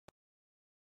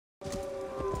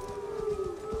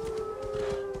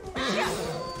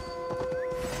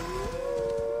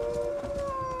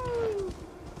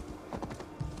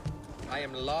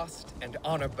lost and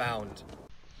honor bound.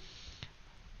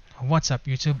 What's up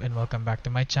YouTube, and welcome back to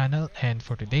my channel. And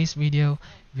for today's video,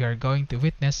 we are going to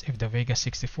witness if the Vega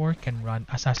 64 can run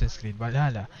Assassin's Creed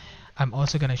Valhalla. I'm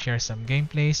also gonna share some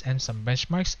gameplays and some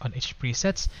benchmarks on each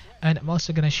presets, and I'm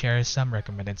also gonna share some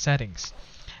recommended settings.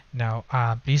 Now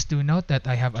please do note that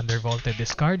I have undervolted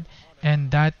this card,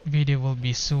 and that video will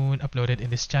be soon uploaded in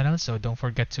this channel, so don't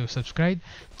forget to subscribe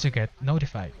to get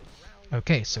notified.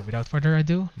 Okay, so without further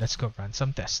ado, let's go run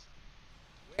some tests.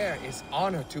 Where is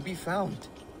honor to be found?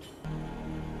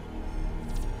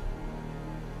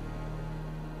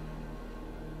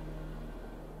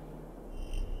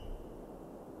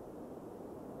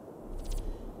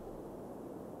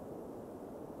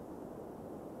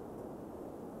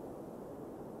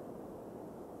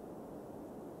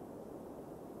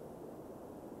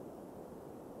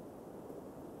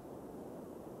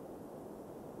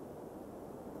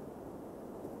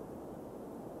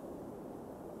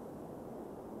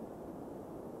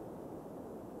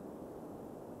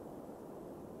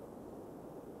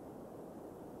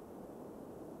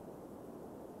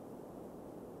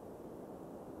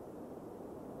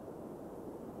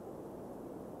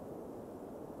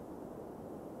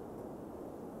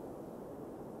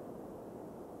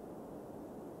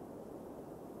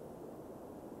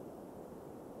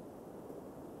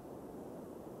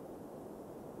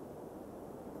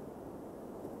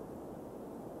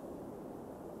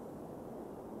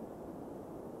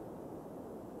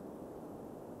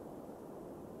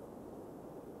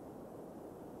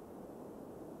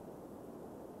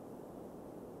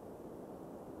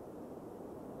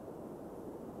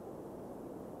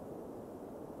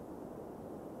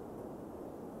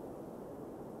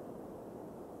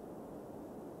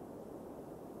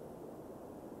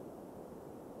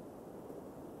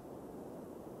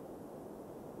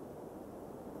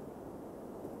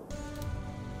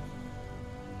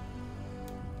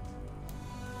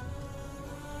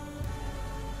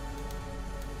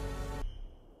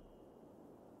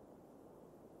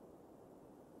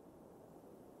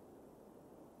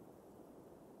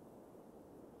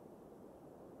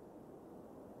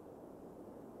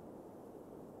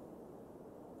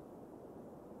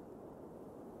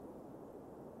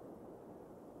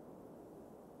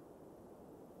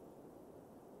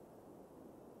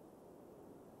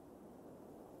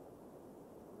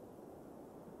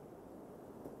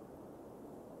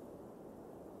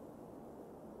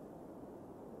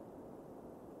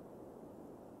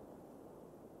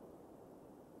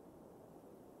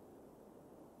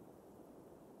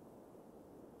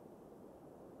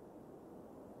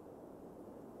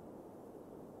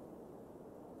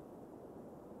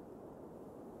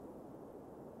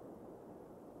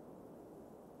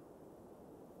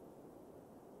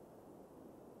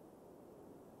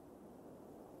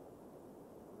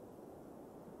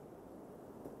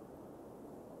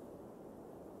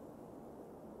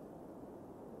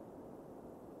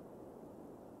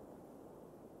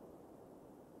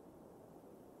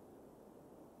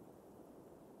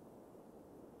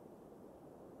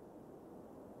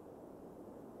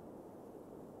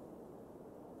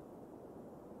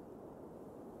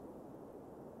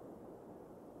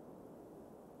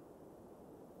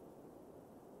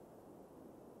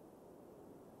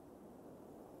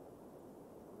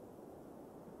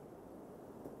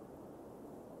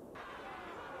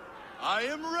 I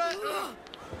am ready.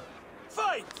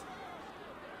 Fight!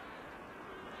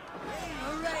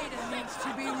 A raider needs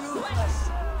to be ruthless.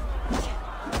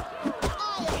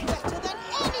 I am better than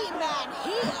any man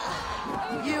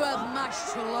here. You have much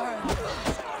to learn.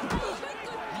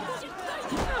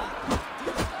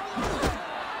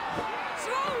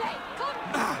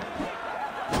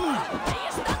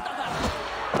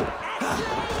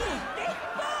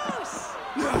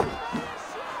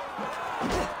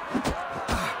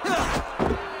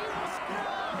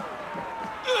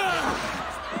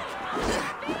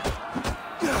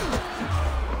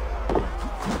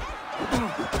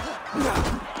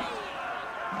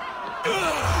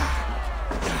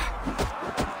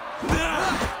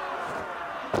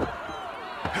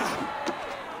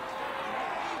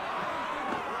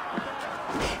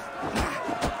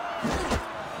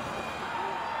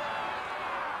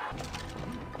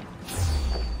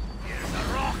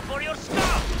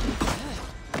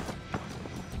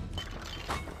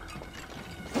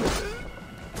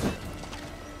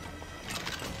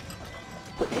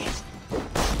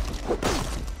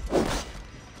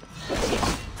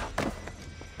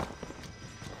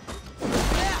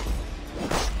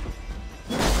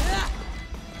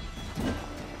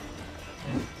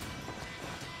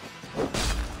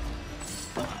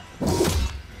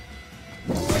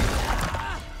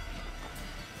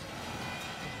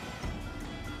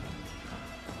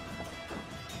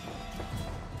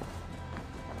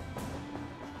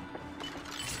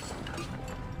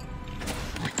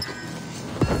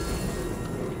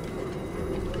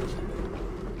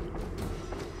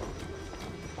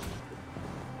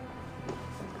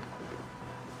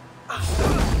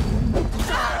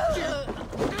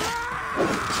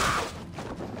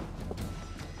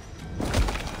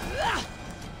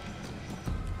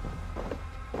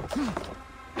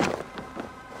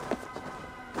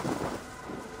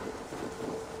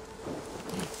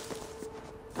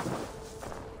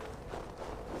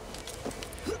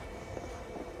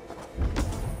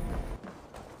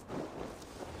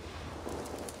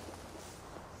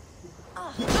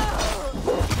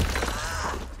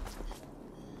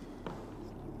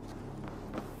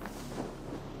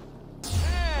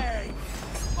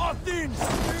 things!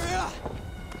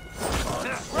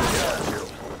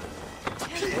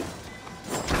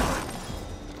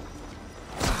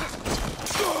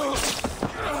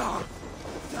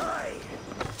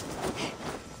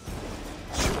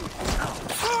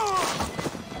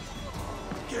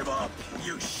 Give up,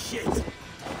 you shit!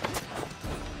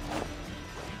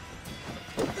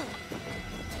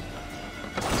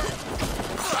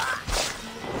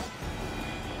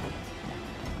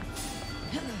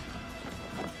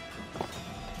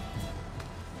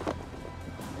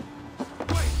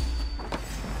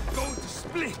 Going to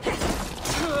split!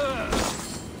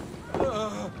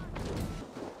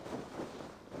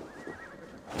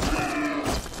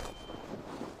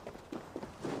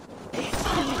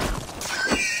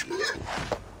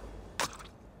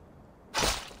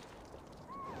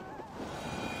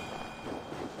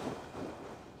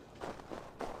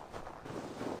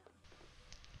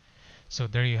 So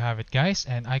there you have it, guys,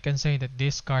 and I can say that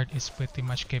this card is pretty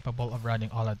much capable of running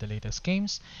all of the latest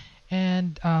games.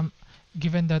 And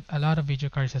given that a lot of video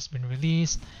cards has been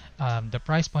released, the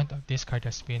price point of this card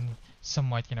has been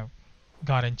somewhat,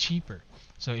 gotten cheaper.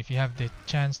 So if you have the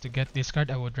chance to get this card,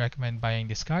 I would recommend buying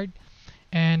this card.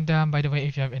 And by the way,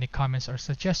 if you have any comments or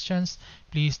suggestions,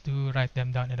 please do write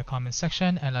them down in the comment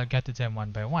section and I'll get to them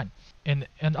one by one.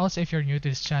 And also, if you're new to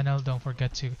this channel, don't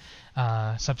forget to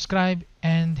subscribe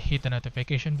and hit the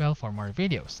notification bell for more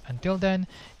videos. Until then,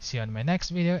 see you on my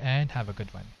next video and have a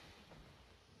good one.